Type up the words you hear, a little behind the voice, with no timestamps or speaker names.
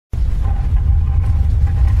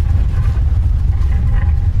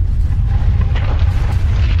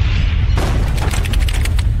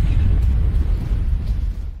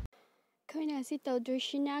Si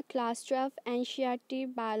tawdrishina class 12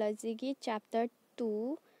 Ncert Biology chapter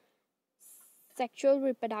 2 Sexual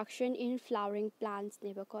Reproduction in Flowering Plants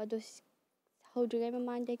nebako ado hodrigai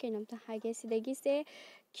mamande kenomta haige sidagi se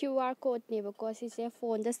QR code nebako sise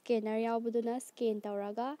phone da scanner yaubuduna scan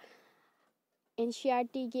tawraga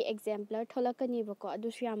Ncert gi exemplar tholakani bako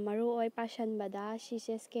adu syam maru oi pashanbada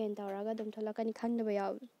sise scan tawraga dum tholakani khandaba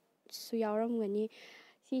yaw su yawramgani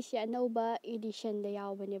sise anauba edition da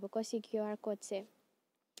yawbane bako si QR code se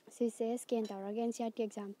sise scan tawraga Ncert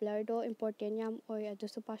exemplar do important yam oi adu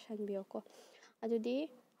su pashanbiyoko adudi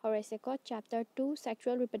horeseko chapter 2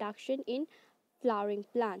 Sexual Reproduction in Flowering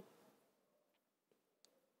Plant.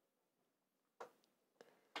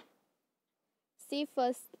 See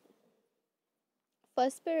first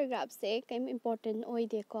paragraph say came important oi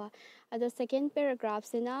deko ado second paragraph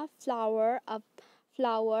se na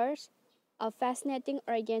flowers a fascinating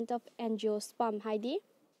organ of angiosperm haidi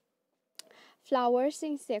flowers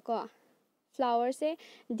sing se ko flowers se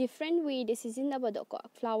different way decision abado ko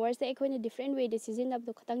flowers se ekhoina different way decision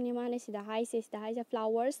abdo khatang ni mane sida hai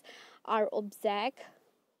flowers are object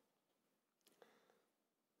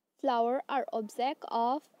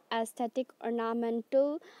of aesthetic,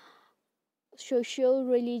 ornamental, social,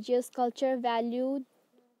 religious, culture, value.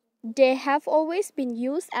 They have always been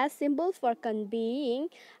used as symbols for conveying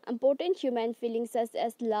important human feelings such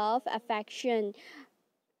as love, affection,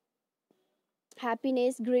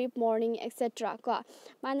 happiness, grief, mourning, etc. Ko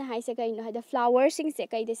mana hai se kai no ha the flowers sing se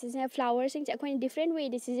kai this is a flowers sing se different way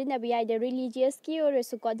this is in the the religious ki or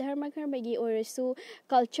su ko dharma gi or su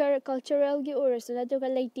cultural gi or su na to ka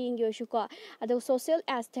lighting gi su ko ado social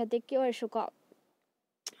aesthetic ki or su ko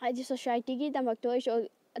hai di society gi damak to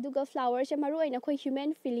aduga flowers se maru ina khoi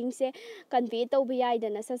human feelings se convey to bi ai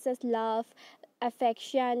dana such as love,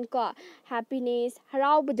 affection ko happiness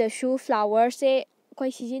harau da su flowers se koi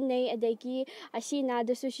season nei adagi asina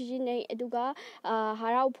da su season nei aduga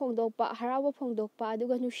harau phongdokpa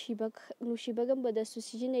aduga nushiba gamba da su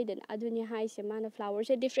season nei dan aduni hai se mana flowers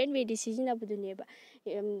se different way decision abudune ba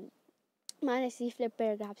mana si flip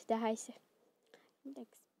paragraphs da hai se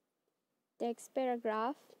next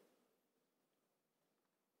paragraph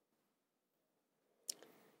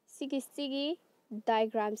sigi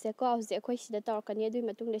diagram se ko hause khoi sida torkani adui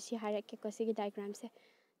matung da si hairake ko sigi diagram se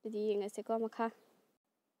dudi yenga se ko makha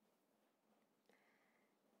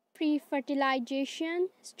pre-fertilization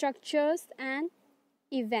structures and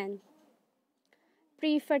event.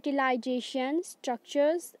 Pre-fertilization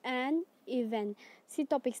structures and event. Si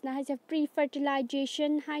topics na hai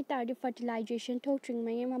pre-fertilization hai tardi fertilization thotring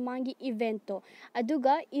mai mamangi event to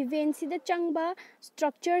aduga event sida changba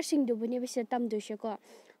structure sing du buni bisa tam du ko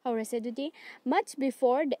much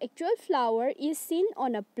before the actual flower is seen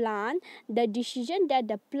on a plant, the decision that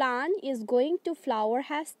the plant is going to flower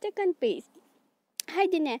has taken place.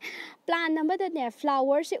 Haidine plant number the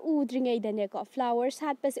flowers se udringai dane ko flowers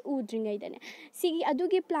hat pa se udringai dane sigi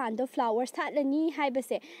adugi plant do flowers hat lani haiba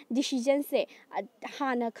se decision se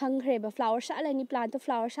hana khangre ba flowers hat lani plant to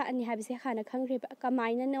flowers hat ani haiba se hana khangre ba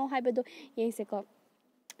kamaina no haiba do yeng se ko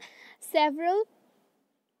several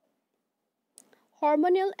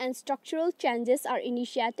hormonal and structural changes are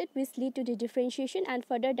initiated which lead to the differentiation and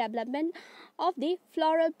further development of the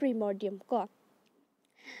floral primordium ko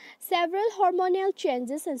several hormonal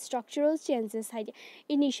changes and structural changes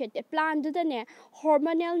initiated plant do ne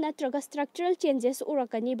hormonal natraga structural changes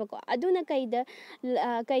urakani bako aduna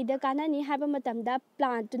kaida kana ni haba matamda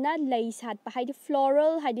plant na lei sat pa haidi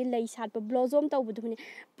floral haidi lei sat pa blossom tawbudu ne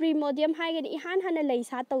primordium haigani han lei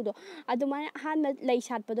sat tawdo aduma han lei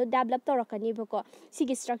sat pa do develop torakani bako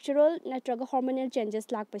sigi structural natraga hormonal changes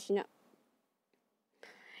lakpasina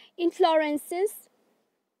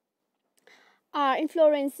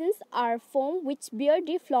inflorescences are formed which bear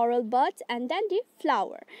the floral buds and then the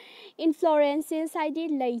flower. Inflorescence id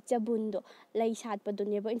lay chabundo lay sat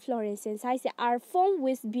paduneba inflorescence are formed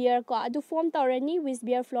which bear ko adu form torani which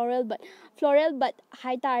bear floral bud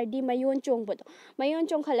hai tardi mayon chongbado mayon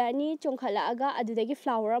chongkhalani chongkhalaga adudagi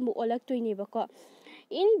flower amu olak tuineba ko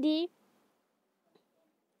in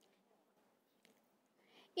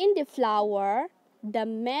the flower the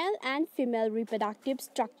male and female reproductive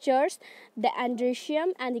structures, the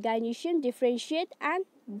androecium and the gynoecium differentiate and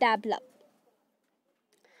develop.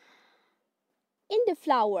 In the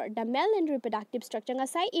flower, the male and reproductive structure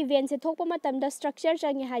ngasai event se thokpa matamda structure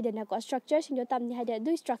changi haidana ko structure singyo tamni haida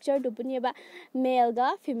du structure du buneba male ga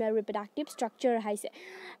female reproductive structure haise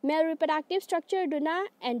male reproductive structure duna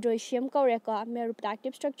androecium kore ko male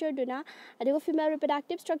reproductive structure duna adigo female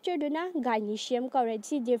reproductive structure duna gynoecium kore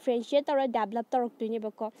si differentiate or develop torok tuni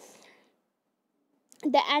bako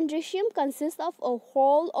The androecium consists of a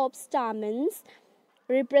whole of stamens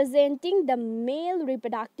representing the male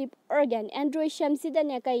reproductive organ. Androecium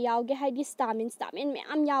sidane kay yawge haidi stamen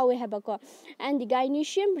mayam yawe habako. And the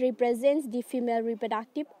gynecium represents the female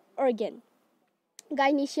reproductive organ.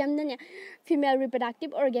 Gynecium dane female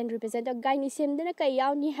reproductive organ represent. Gynecium dane kay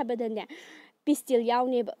yawni habadane pistil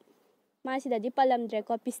yawni ba. Masida di palamdre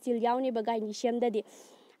ko pistil yawni ba gynecium dadi.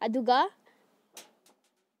 Aduga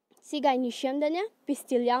si gynecium dane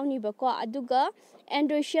pistil yawni ba ko. Aduga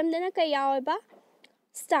androecium dane kay yawe ba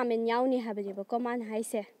stamen yawni habadi ba ko man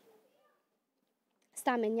haise.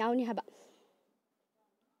 Stamen yawni haba.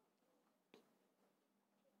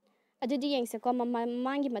 Adudi yengse ko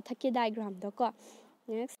mangi mathaki diagram do ko.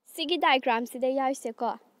 Next sigi diagram sida yaise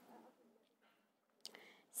ko.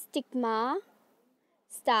 Stigma,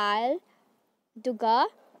 style, duga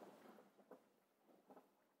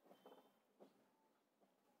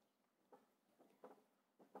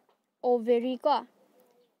ovary ko.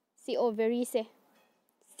 Si ovary se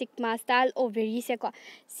stigma, style, ovary se ko.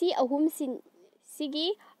 Si ahum sin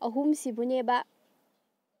sigi ahum sibuneba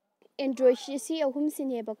androecium si ahum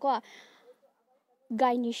sineba ko.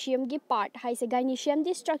 Gynecium gi part haise gynecium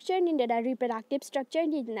di structure ni da reproductive structure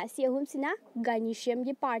ni na si ahum sina gynecium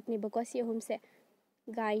gi part ni ba ko si ahum se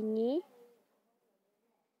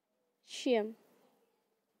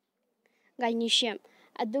gynecium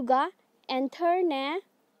aduga anther ne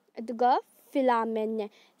aduga filament ne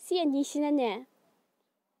si ani sina ne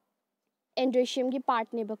androecium gi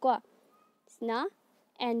part ne ba ko sina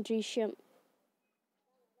androecium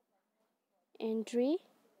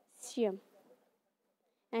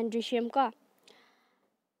ko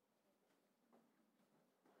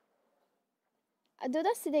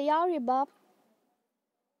aduda sida yawriba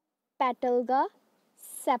petal ga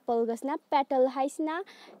sepal ga sina petal haisina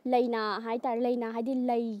laina haitar laina haidi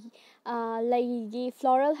lay gi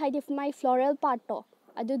floral haidi my floral part to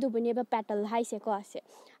adudu buneba petal haise ko ase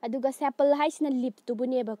aduga sepal haisina lip tu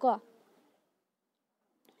buneba ko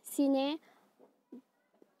sine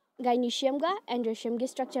gynecium ga androecium gi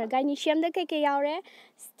structure gynecium da ke yawre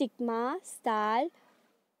stigma, style,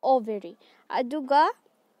 ovary aduga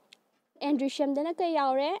androecium da na ke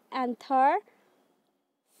yawre anther,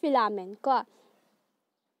 filament ko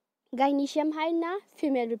gynecium haina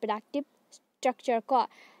female reproductive structure ko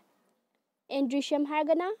androecium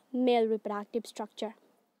hargana male reproductive structure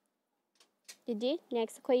didi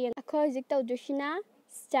next ko yang ko zik taw dushina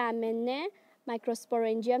stamen ne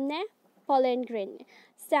microsporangium ne pollen grain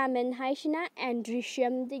stamen haishina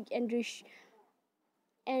androecium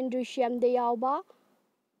de yawba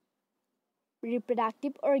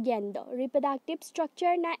reproductive organ do reproductive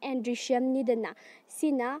structure na androecium ni dana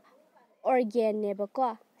sina organ ne ba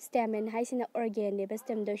ko stamen haisina organ ne ba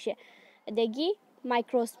stem do she adagi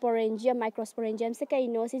microsporangium se kai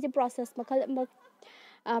no si process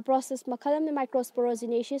makal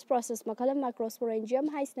microsporogenesis process makal microsporangium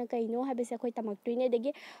haisina kai no habese khoi tamak tuine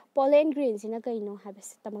adagi pollen grain sina kai no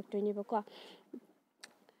habese tamak tuine ba ko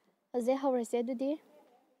aze hawrase adudi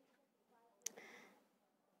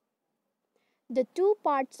the two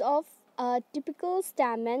parts of typical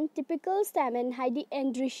stamen haidi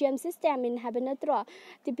androecium se stamen habanatra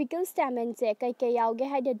typical stamen se kai yauge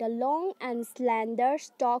haide the long and slender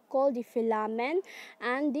stalk called the filament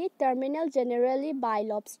and the terminal generally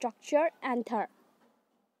bilobe structure anther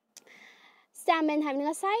stamen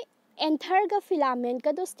having sai anther ga filament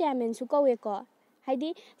ka do stamen su kawe ko haidi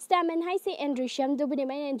stamen hai se androecium do bune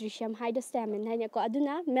mai androecium hai the stamen hai ne ko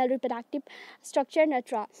aduna male reproductive structure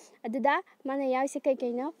natra aduda mana yaw se kai kai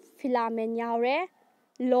na filament yawre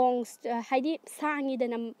long haidi sangi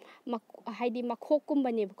dana haidi makhok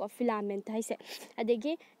kumbane ko filament hai se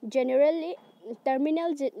adegi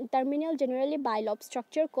terminal generally bilobe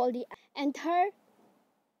structure called the anther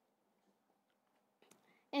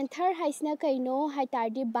haisna kaino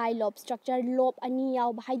haitardi bilobe structure lobe ani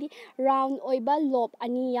yaw haidi round oiba lobe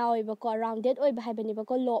ani yaw ba ko rounded oiba haibani ba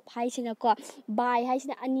ko lobe haisina ko bi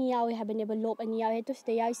haisina ani yaw haibani ba lobe ani yaw to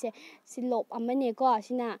sita yaw se si lobe amane ko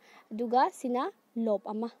sina duga sina lobe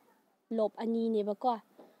ani ne ba ko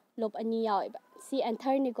lobe ani yaw ba si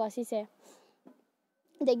anther ni ko si se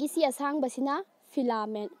degi si asang ba sina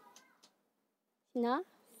filament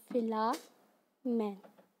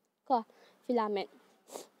ko filament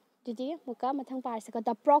Didi muka mathang par saka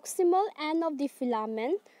the proximal end of the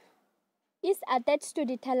filament is attached to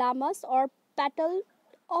the thalamus or petal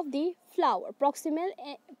of the flower. Proximal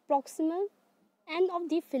end of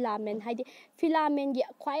the filament haidi filament gi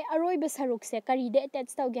khwai aroi ba saruk se kari de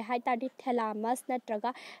attached tau ge hai ta di thalamus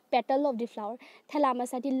natraga petal of the flower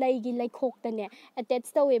thalamus ati lai gi lai khok ta ne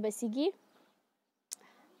attached tau e ba sigi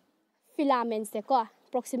filament se ko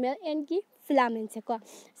proximal end ki filament se ko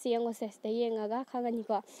si yango se sta yenga ga khangani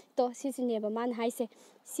ko to si sine ba man hai se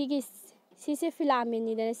si se filament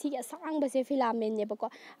ni da si asang ba se filament ne ba ko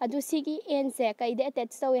adu si ki end se kai de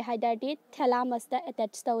attach tawe haidar di thalamus da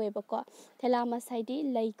attach tawe ba ko thalamus hai di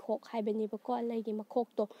lai khok hai ba ni ba ko lai gi ma khok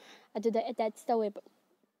to adu da attach tawe ba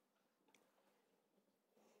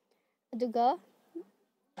aduga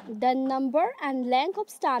the number and length of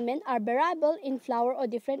stamen are variable in flower or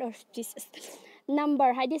different or species. Number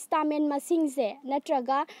haidi stamen masing se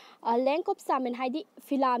natraga length of stamen haidi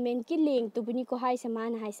filament ki length to buni ko hai se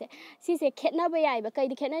man hai se si se khetna ba yai ba kai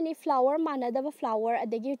di khetna ni flower mana da ba flower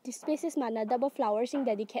adagi species mana da ba flower sing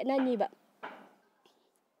da di khetna ni ba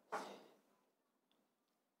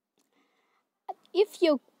if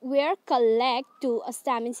you were collect to a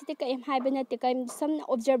stamen site ka em haiba na te ka some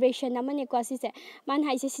observation namane ko si se man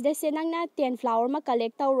hai se sida se nang na 10 flower ma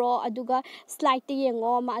collect taw ro aduga slide te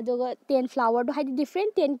yengo ma aduga 10 flower do hai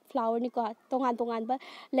different 10 flower ni ko tongan ba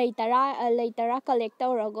leitara collect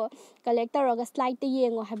taw ro ga slide te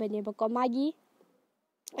yengo haiba ne ba ko magi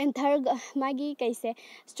enter magi kaise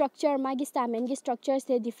structure magi stamen gi structure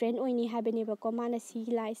se different oini haiba ne ba ko mana si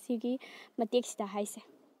lai si gi matek sida hai se.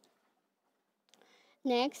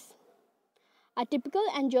 Next, a typical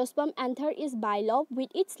angiosperm anther is bilobe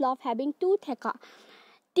with its lobe having 2 theca.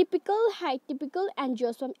 Typical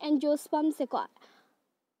angiosperm se ko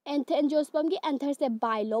angiosperm ki anther se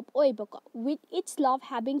bilobe oiba ko with its lobe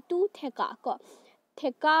having 2 theca ko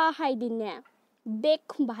theca hai din ne back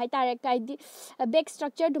khumba hai tare kai di back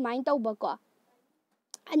structure du main tau ba ko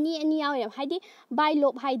ani yaw yam hai di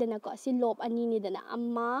bilobe hai dana ko si lobe ani ni dana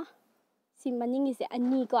amma si maning se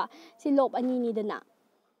ani ko si lobe ani ni dana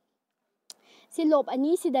si lobe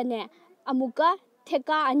ani si dane amuka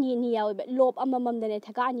theka ani ni yaw be lobe amamam dane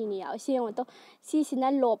theka ani ni yaw si yong to si sina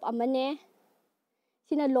lobe amane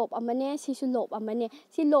sina lobe amane si su lobe amane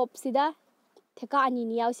si lobe sida theka ani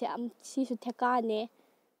ni yaw se am si su theka ne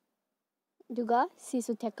duga si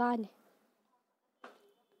su theka ne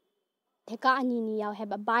theka ani ni yaw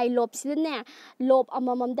heba bilobe sida ne lobe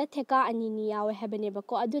amamam da theka ani ni yaw heba ne ba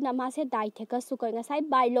ko aduna ma se dai theka su ko ngasai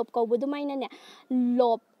bilobe ko budu mai na ne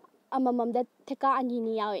lobe amamam da theka ani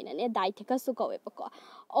ni yaw ina ne dai theka su ko ba ko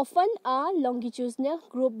often a longitudinal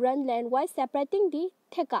group run lengthwise separating the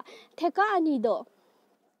theka ani do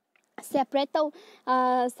separate to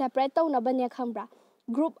na ba ne khambra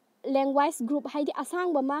group lengthwise group haidi asang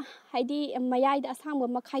ba ma haidi mayai da asang ba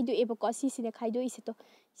ma khaidu e ba ko si sine khaidu ise to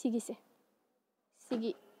sigi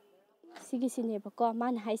sine ba ko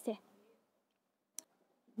man hai se.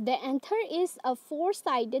 The anther is a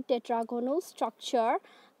four-sided tetragonal structure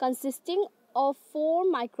consisting of 4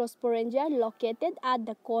 microsporangia located at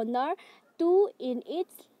the corner, 2 in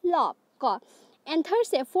its lobe. Anther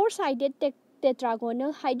se four-sided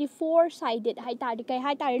tetragonal haidi four-sided hai tari kai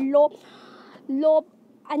hai tari lobe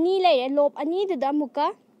ani le lobe ani da muka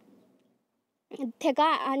theka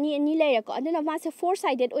ani le ko aduna ma se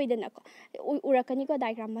four-sided oidana ko urakani ko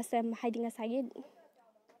diagram ma se haidi ngasai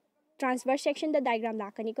transverse section the diagram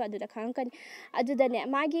lakani ko aduda khangkan aduda ne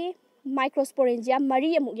magi microsporangia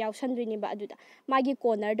mari amuk yausan duini ba aduda magi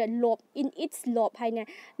corner the lobe in its lobe haina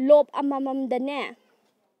lobe amamam da ne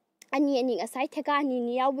ani ngasai theka ani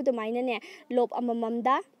ni yaw bu maina ne lobe amamam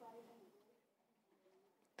da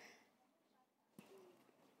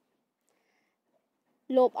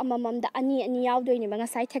lobe amamam da ani yaw doini ba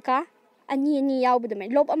ngasai theka ani yaw bu mai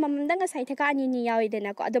lobe amamam da ngasai theka ani ni yaw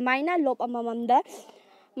idena ko adu maina lobe amamam da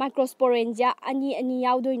microsporangia ani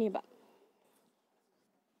yaw doini ba.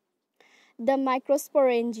 The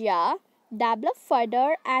microsporangia develop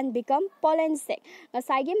further and become pollen sac.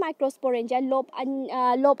 Ngasai microsporangia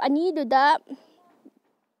lobe ani du da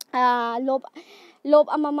lobe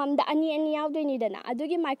amamam da ani yaw doini dana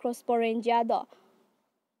adugi microsporangia do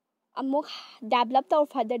amuk develop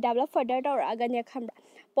further to aga ne khambra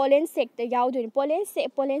pollen sac te yaw doini pollen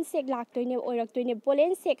sac lak toine oirak toine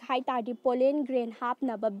pollen sac hai ta di pollen grain hap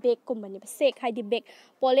na ba bag kumbani ba sac hai di bag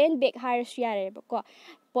pollen bag har share ba ko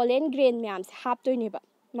pollen grain myam se hap toine ba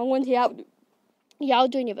mangon se yaw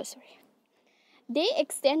doini ba sorry they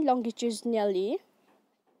extend longitudinally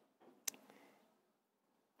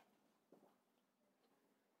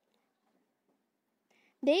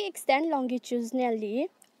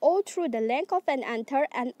all through the length of an anther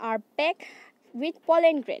and are packed with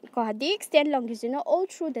pollen grain. They extend longitudinal all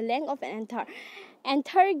through the length of an anther.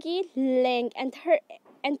 Anther gi length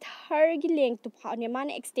to phaw ne man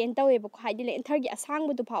extend tawe ba khai di anther gi asang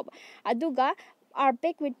bu to phaw aduga are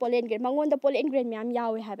packed with pollen grain mangon the pollen grain myam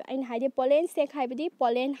yawe have ain haide pollen sac haibadi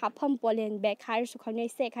pollen hafam pollen bag har su khanai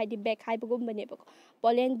sac haide bag haibagum bane bako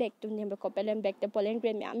pollen bag to ne bako pollen bag the pollen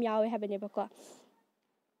grain myam yawe have ne bako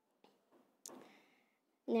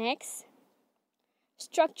next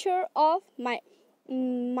structure of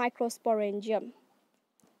microsporangium.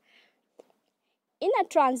 In a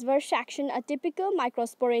transverse section, a typical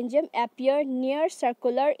microsporangium appears near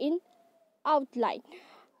circular in outline.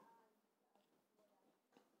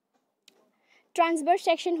 Transverse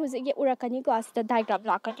section who's a urakani ko as the diagram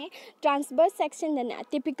lakani. Transverse section then a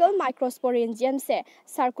typical microsporangium se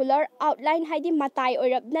circular outline haidi matai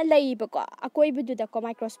or na laiba ko akoi bidu da ko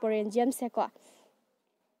microsporangium se ko.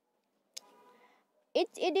 It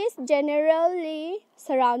is generally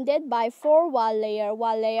surrounded by 4 wall layer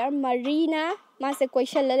marina mase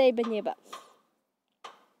question la lay baneba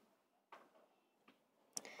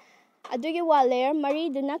adugi wall layer mari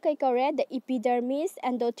duna kay kore the epidermis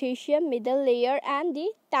endothelium middle layer and the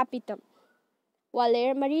tapetum wall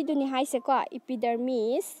layer mari duni hai se ko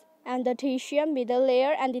epidermis endothelium middle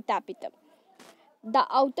layer and the tapetum. The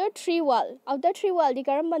outer three wall di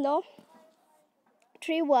karamba no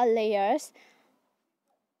 3 wall layers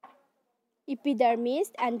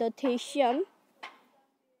epidermis endothelium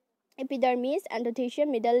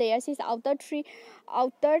middle layers is outer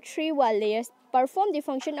three wall layers perform the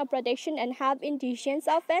function of protection and have intentions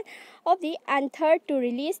of the anther to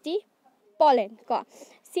release the pollen ko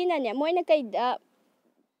sina ne moina kai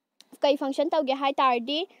function tauge hai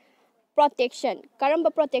tardi protection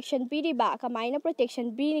karamba protection piriba kamaina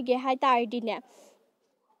protection birige hai tardi ne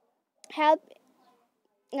help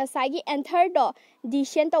ngasagi anther do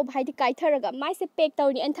descend to bhai di kaitharaga mai se pack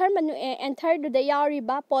tawni anther do da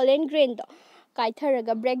yariba pollen grain do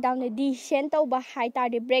kaitharaga breakdown ne descend to ba hai tar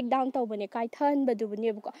di breakdown to bane kaithan badu bane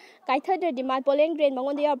ko kaithar di ma pollen grain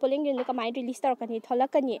mangon da yar pollen grain do kamai release tar kani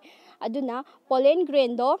tholakani aduna pollen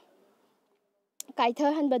grain do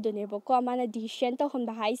kaithar han badu ne ko mana descend to hon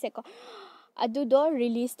ba hai se ko adu do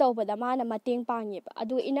release to bada mana mateng pangi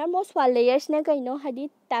adu innermost wall layers na kaino hadi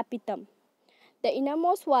tapetum. The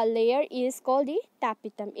innermost wall layer is called the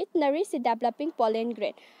tapetum. It nourishes the developing pollen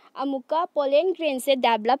grain. Amuka pollen grain se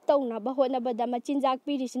develop tawna ba hona ba da machinjak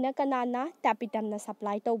pirisina kanana tapetum na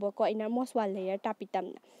supply tawba ko innermost wall layer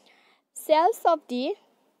tapetum na. Cells of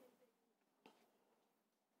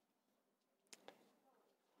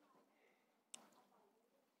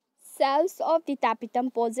the tapetum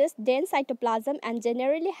possess dense cytoplasm and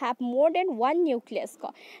generally have more than one nucleus ko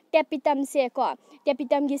tapetum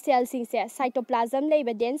gi cell sing se cytoplasm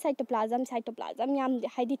leiba dense cytoplasm yam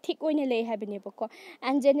haidi thick oina lei habane ko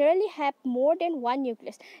and generally have more than one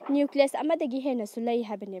nucleus amadagi hena su lei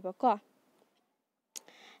habane ko.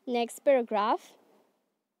 Next paragraph.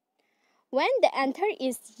 When the anther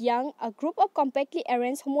is young, a group of compactly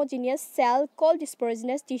arranged homogeneous cells called the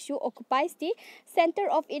sporogenous tissue occupies the center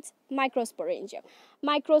of its microsporangium.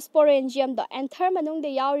 Microsporangium the anther manung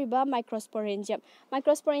de yauriba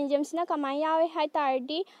microsporangium sina kamay yawi hai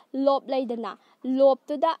tardi lobe laydana lobe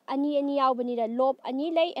to da ani yawbani da lobe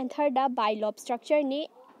ani lay anther da bilobe structure ni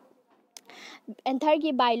anther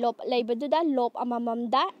gi bilobe laybadu da lobe amamam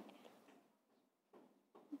da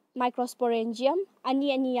microsporangium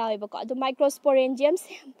ani yawe bako adu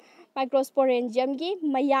microsporangium gi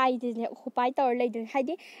mayai de occupy tor leidun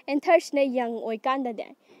haidi anthers na young oi kanda de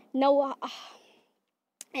no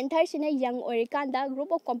anthers na young oi kanda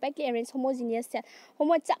group of compactly arranged homogeneous cell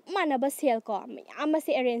chap manaba cell ko ama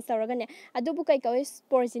se arrange torga ne adu bu kai ko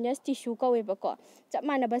sporogenous tissue ko we bako chap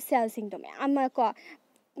manaba cell sing do ama ko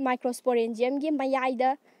microsporangium gi mayai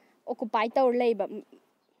da occupy tor leiba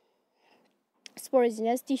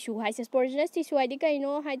sporogenous tissue hai sporogenous tissue hai di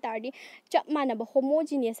kaino hai tardi chap manaba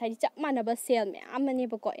homogeneous hai chap manaba cell me amane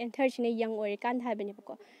bako anther chine young oi kan hai bane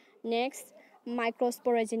bako. Next,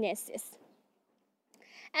 microsporogenesis.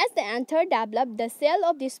 As the anther develop, the cell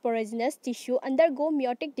of the sporogenous tissue undergo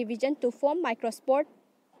meiotic division to form microspore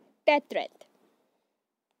tetrad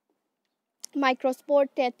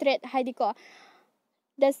hai di ko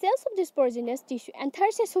the cells of the sporogenous tissue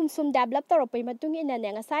anther se sum develop toropai matung ina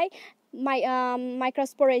ne ngasai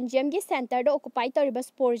microsporangium gi center do occupy toriba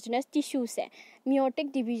sporogenous tissue se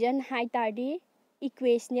meiotic division hai tardi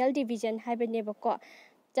equational division hai bane bako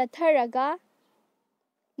chatharaga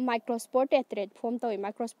microspore tetrad form toy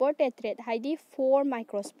microspore tetrad hai di 4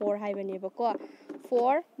 microspore hai bane bako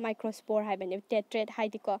 4 microspore hai bane tetrad hai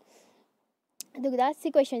di ko adugda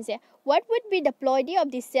si question se what would be the ploidy of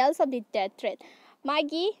the cells of the tetrad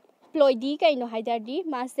magi ploidy kaino hai tardi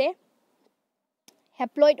ma se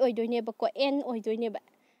haploid oidoine bako n oidoine ba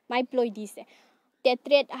my ploidy se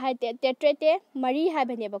tetrate hai tetrate mari hai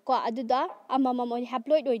bane ba ko aduda amamam oi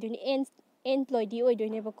haploid oiduni entloid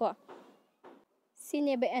oiduni ba ko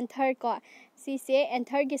sine ba enter ko si se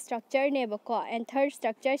enter gi structure ne ba ko enter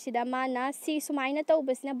structure sida mana si sumaina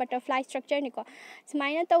tawbasina butterfly structure ni ko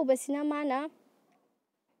sumaina tawbasina mana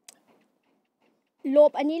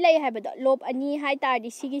lob ani lay hai ba lob ani hai tar di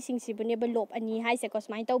sigi singsibu ne ba lob ani hai se ko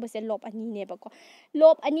sumaina tawbase lob ani ne ba ko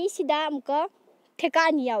lob ani sida amka theka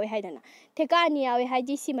ani yawe hai dana theka ani yawe hai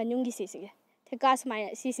di si manung gi si theka sumaina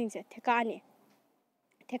si singse theka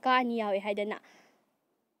ani yawe hai dana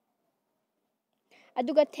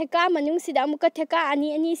aduga theka manung sida amuka theka ani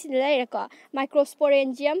ani sida lay ko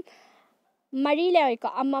microsporangium mari lay ko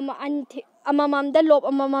amamam da lob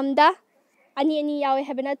amamam da ani ani yawe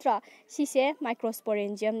hai banatra sise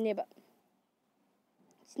microsporangium ne ba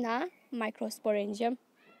sina microsporangium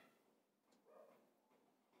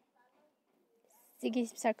sigi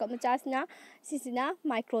circle machasna sisina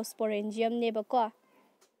microsporangium ne ba ko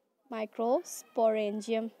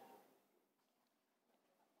microsporangium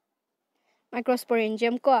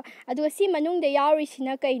ko adu si manung de yauri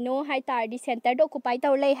sina kaino hai tar di center do occupy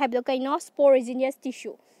taw lay hai do kaino sporogenous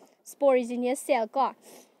tissue sporogenous cell ko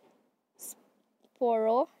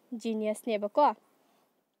sporogenous ne ba ko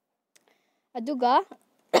aduga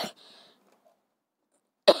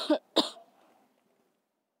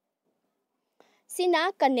sina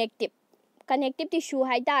connective tissue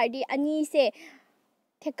hai tar di ani se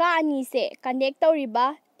theka ani se connect tawriba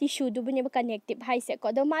tissue du bune connective hai se ko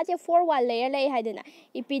do ma je 4 wall layer lay hai dana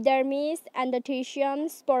epidermis endothelium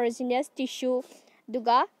sporogenous tissue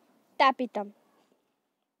duga tapetum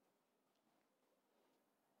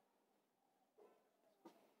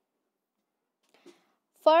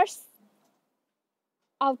first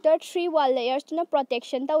outer 3 wall layers na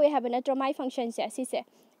protection tawe have na trauma function se si se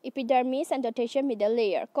epidermis endothelium middle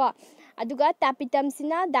layer ko aduga tapetum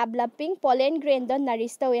sina developing pollen grain do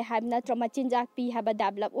nourish tawe have na trauma chinjak pi have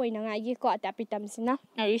develop oina ngai gi ko tapetum sina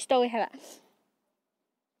nourish tawe have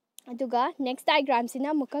aduga next diagram sina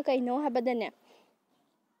muka kaino have dane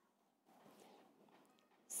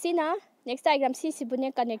sina next diagram si sibune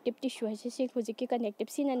connective tissue hai si hujiki connective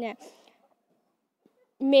sina ne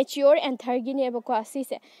mature and thargine ba ko si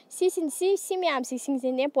se si myam si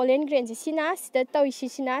ne pollen grain sina sida tawi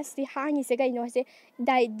sina si hangi se kaino se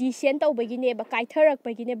descent taw bagine ba kai tharak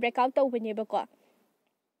bagine breakout taw bane ba ko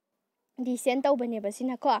descent taw bane ba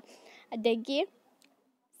sina ko adagi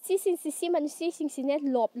si man si ne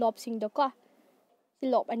lob sing do ko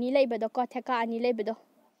lob ani lay ba do ko theka ani lay ba do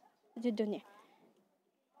judune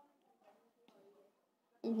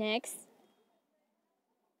next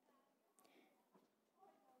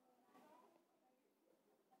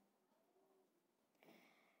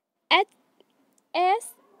as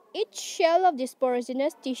each shell of the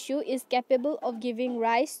sporogenous tissue is capable of giving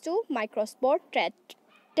rise to microspore thread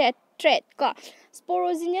ka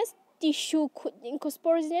sporogenous tissue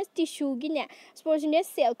gi ne sporogenous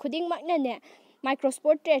cell khuding makna ne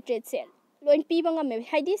microspore thread cell loin pi banga me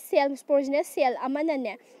haidi cell sporogenous cell amana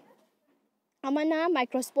ne amana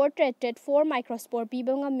microspore thread 4 microspore pi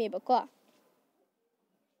banga me ba ko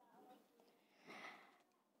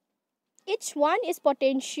each one is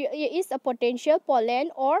a potential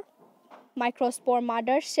pollen or microspore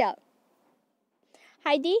mother cell.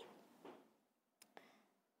 Heidi,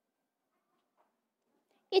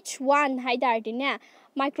 each one haidardina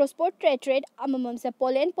microspore thread amamam sa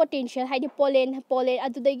pollen potential haidi pollen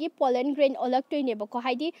adudagi pollen grain olak toine ba ko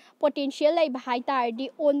haidi potential lai ba haidardi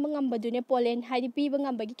on mangambadune pollen haidi pi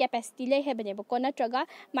bangambagi capacity lai hebane ba ko natraga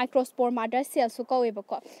microspore mother cell su ko ba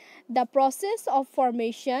ko the process of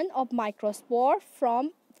formation of microspore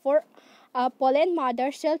for a pollen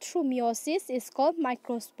mother cell through meiosis is called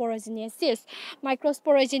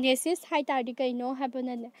microsporogenesis haidardi kaino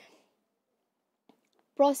habana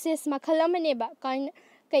process makhalamane ba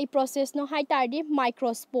kai process no hai tardi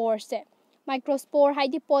microspore se microspore hai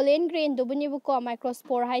di pollen grain do buni bu ko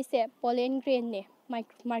microspore hai se pollen grain ne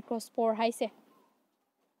microspore hai se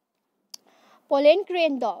pollen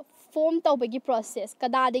grain do form taw bagi process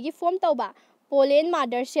kada dagi form taw ba pollen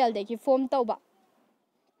mother cell dagi form taw ba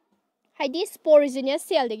hai di sporogenous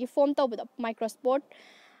cell dagi form taw ba microspore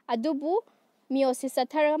adubu meiosis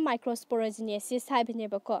athara microsporogenesis hai bane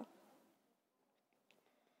ba ko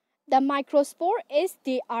the microspore as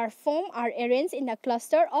they are arranged in a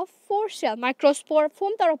cluster of 4 cells. Microspore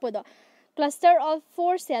form taropodo. Cluster of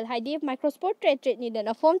 4 cells. Haidi microspore thread ni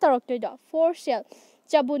na form tarokto 4 cell.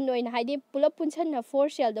 Chabun no in haidi pula punchan na 4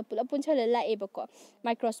 cell the pula punchan la ebako.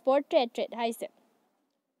 Microspore thread haise.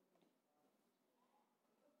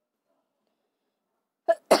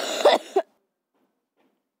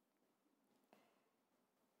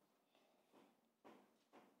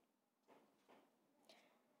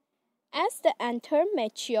 As the anther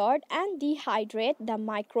matured and dehydrate, the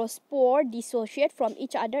microspore dissociate from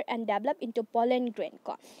each other and develop into pollen grain.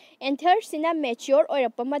 Anther sina mature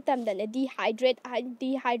oirappa matamdane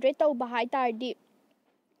dehydrate tawba haitardi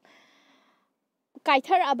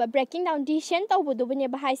kaithar breaking down descent tawbudubune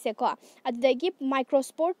bahaise ko adagi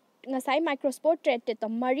microspore ngasai microspore trait to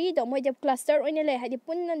mari do moide cluster oine lay hadi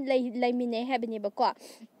punna lay mine habani ba ko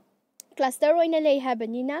cluster oine lay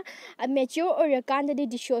habanina mature orakanda di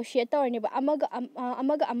dissociate orni ba amaga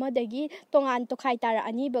amadagi tongan to khai tara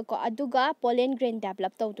ani ba ko aduga pollen grain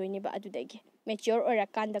develop tawdoini ba adudagi mature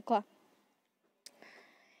orakanda ko.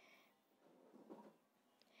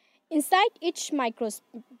 Inside each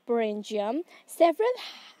microsporangium, several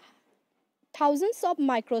thousands of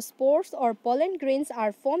microspores or pollen grains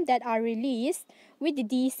are formed that are released with the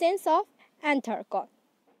descent of anther.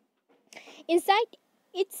 Inside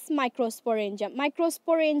its microsporangium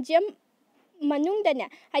manungdane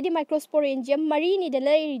hadi microsporangium marini de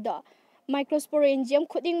layrido microsporangium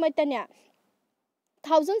khuding matane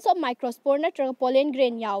thousands of microspore natraga pollen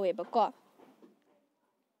grain yawe ba ko.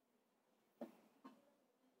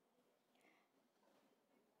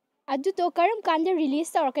 Aduto karam kanda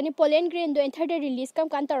release tarakani pollen grain do enter the release kam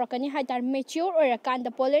kan tarakani haitar mature or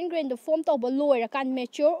kanda pollen grain do form to lower kan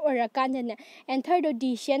mature or kanda enter the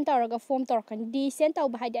descent taraga form tarakani descent taw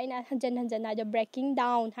haidi aina hanjan the breaking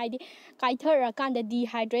down haidi kaithar kanda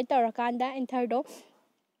dehydrate tarakanda enter do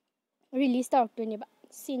release tarakani ba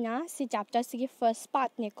sina si chapter si first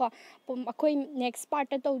part ne ko akoi next part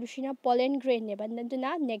ta tawdushina pollen grain ne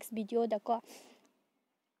banduna next video da ko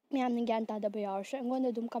मैंने ज्ञान S बयार से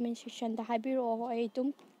अंगों दुम comment section दा हाइबिरो होय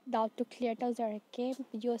दुम doubt to clear तल जरके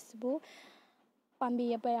वीडियोस बु पाम्बी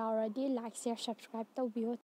बयार दी लाइक शेयर सब्सक्राइब तौ बियो